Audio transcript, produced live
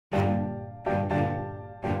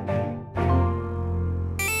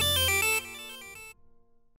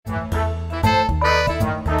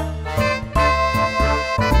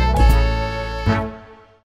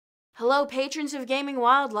Hello, patrons of Gaming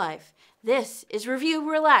Wildlife. This is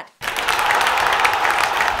Review Roulette.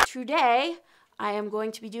 Today, I am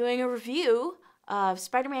going to be doing a review of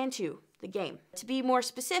Spider-Man 2, the game. To be more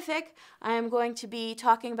specific, I am going to be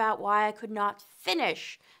talking about why I could not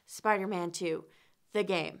finish Spider-Man 2, the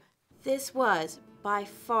game. This was, by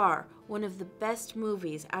far, one of the best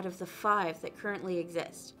movies out of the 5 that currently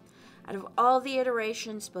exist. Out of all the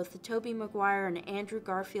iterations, both the Tobey Maguire and Andrew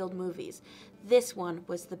Garfield movies, this one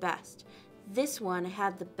was the best. This one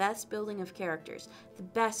had the best building of characters, the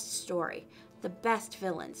best story, the best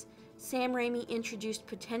villains. Sam Raimi introduced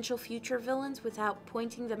potential future villains without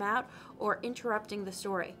pointing them out or interrupting the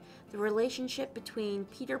story. The relationship between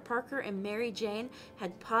Peter Parker and Mary Jane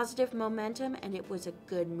had positive momentum, and it was a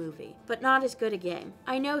good movie, but not as good a game.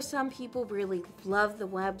 I know some people really love the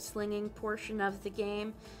web-slinging portion of the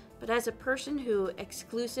game, but as a person who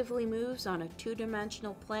exclusively moves on a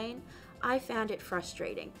two-dimensional plane, I found it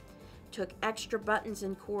frustrating. It took extra buttons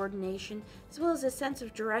and coordination, as well as a sense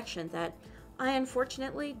of direction that I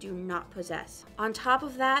unfortunately do not possess. On top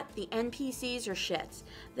of that, the NPCs are shits.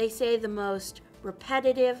 They say the most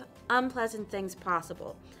repetitive, unpleasant things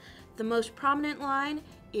possible. The most prominent line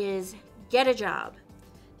is, "Get a job."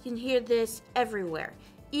 You can hear this everywhere,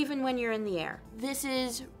 even when you're in the air. This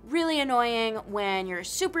is really annoying when you're a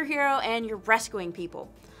superhero and you're rescuing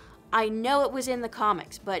people. I know it was in the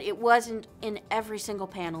comics, but it wasn't in every single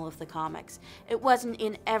panel of the comics. It wasn't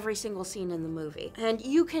in every single scene in the movie. And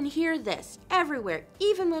you can hear this everywhere,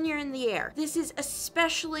 even when you're in the air. This is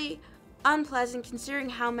especially unpleasant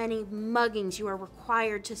considering how many muggings you are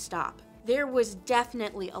required to stop. There was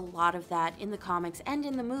definitely a lot of that in the comics and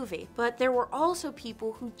in the movie, but there were also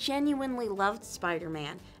people who genuinely loved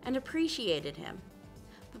Spider-Man and appreciated him.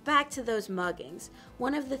 But back to those muggings.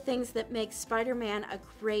 One of the things that makes Spider-Man a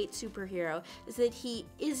great superhero is that he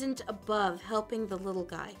isn't above helping the little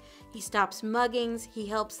guy. He stops muggings, he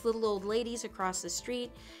helps little old ladies across the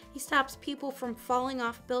street, he stops people from falling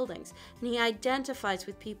off buildings, and he identifies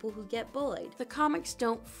with people who get bullied. The comics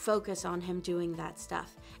don't focus on him doing that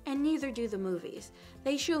stuff, and neither do the movies.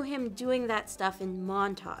 They show him doing that stuff in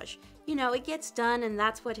montage. You know, it gets done and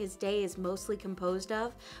that's what his day is mostly composed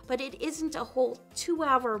of, but it isn't a whole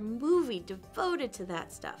 2-hour movie devoted to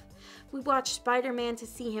that stuff. We watch Spider-Man to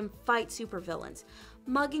see him fight supervillains.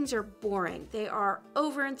 Muggings are boring. They are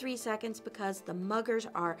over in 3 seconds because the muggers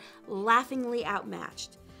are laughingly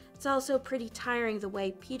outmatched. It's also pretty tiring the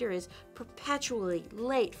way Peter is perpetually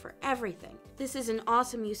late for everything. This is an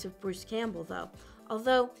awesome use of Bruce Campbell though,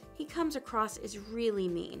 although he comes across as really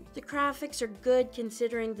mean. The graphics are good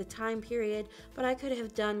considering the time period, but I could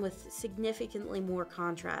have done with significantly more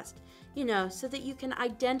contrast, you know, so that you can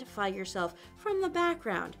identify yourself from the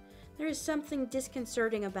background. There is something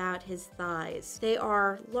disconcerting about his thighs. They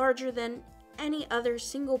are larger than any other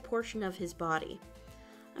single portion of his body.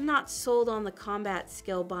 I'm not sold on the combat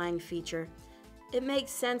skill buying feature. It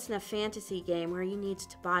makes sense in a fantasy game where you need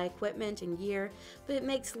to buy equipment and gear, but it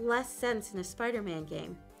makes less sense in a Spider-Man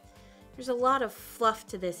game. There's a lot of fluff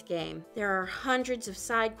to this game. There are hundreds of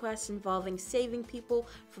side quests involving saving people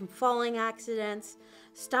from falling accidents,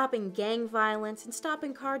 stopping gang violence, and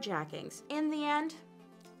stopping carjackings. In the end,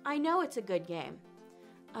 I know it's a good game.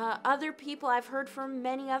 I've heard from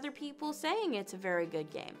many other people saying it's a very good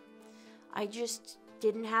game. I just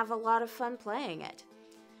didn't have a lot of fun playing it.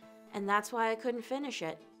 And that's why I couldn't finish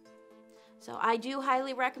it. So I do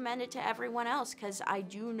highly recommend it to everyone else because I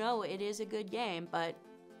do know it is a good game, but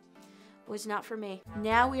it was not for me.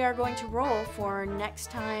 Now we are going to roll for next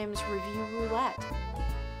time's Review Roulette.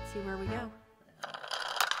 See where we go.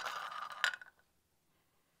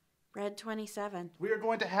 Red 27. We are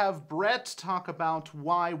going to have Brett talk about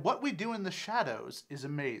why What We Do in the Shadows is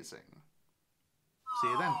amazing. See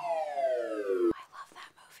you then. I love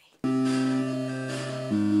that movie.